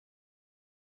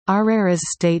Araras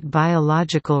State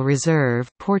Biological Reserve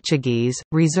Portuguese,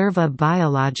 Reserva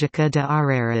Biológica de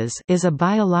Araras is a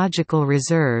biological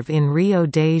reserve in Rio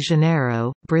de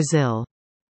Janeiro, Brazil.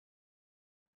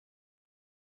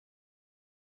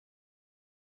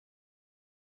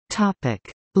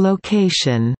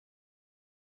 Location.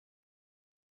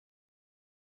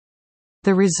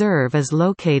 The reserve is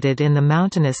located in the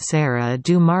mountainous Serra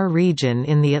do Mar region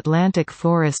in the Atlantic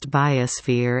forest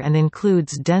biosphere and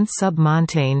includes dense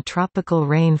submontane tropical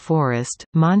rain forest,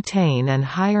 montane and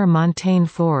higher montane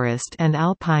forest and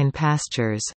alpine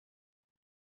pastures.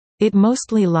 It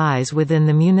mostly lies within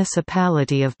the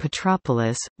municipality of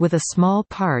Petrópolis, with a small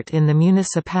part in the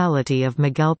municipality of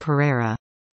Miguel Pereira.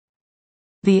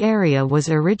 The area was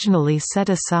originally set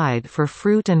aside for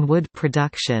fruit and wood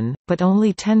production, but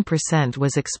only 10%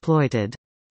 was exploited.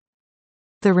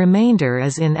 The remainder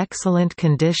is in excellent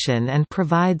condition and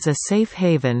provides a safe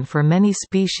haven for many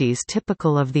species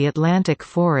typical of the Atlantic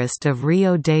forest of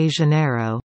Rio de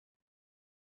Janeiro.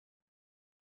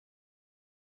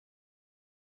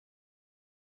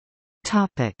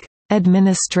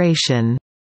 Administration.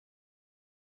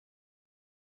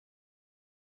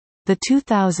 The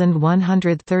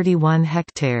 2,131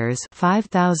 hectares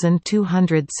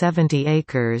 (5,270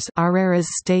 acres) Araras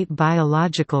State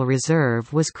Biological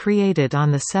Reserve was created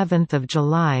on 7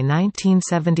 July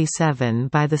 1977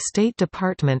 by the State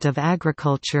Department of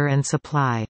Agriculture and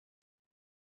Supply.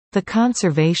 The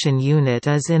conservation unit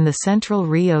is in the central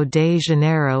Rio de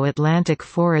Janeiro Atlantic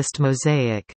Forest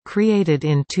Mosaic, created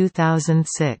in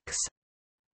 2006.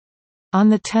 On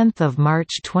 10 March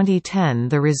 2010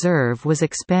 the reserve was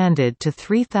expanded to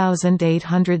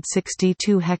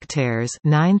 3,862 hectares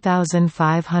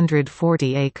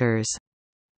 9,540 acres.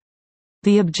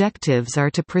 The objectives are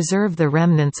to preserve the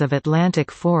remnants of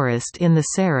Atlantic forest in the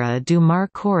Serra do Mar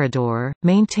corridor,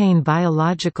 maintain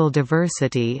biological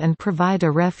diversity and provide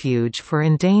a refuge for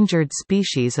endangered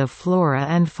species of flora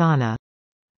and fauna.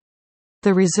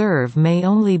 The reserve may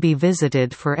only be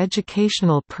visited for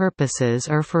educational purposes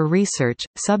or for research,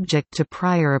 subject to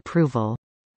prior approval.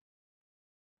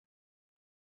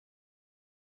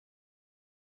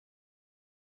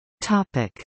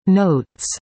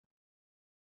 Notes.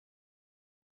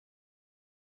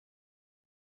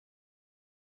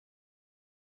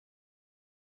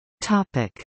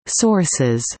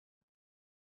 Sources.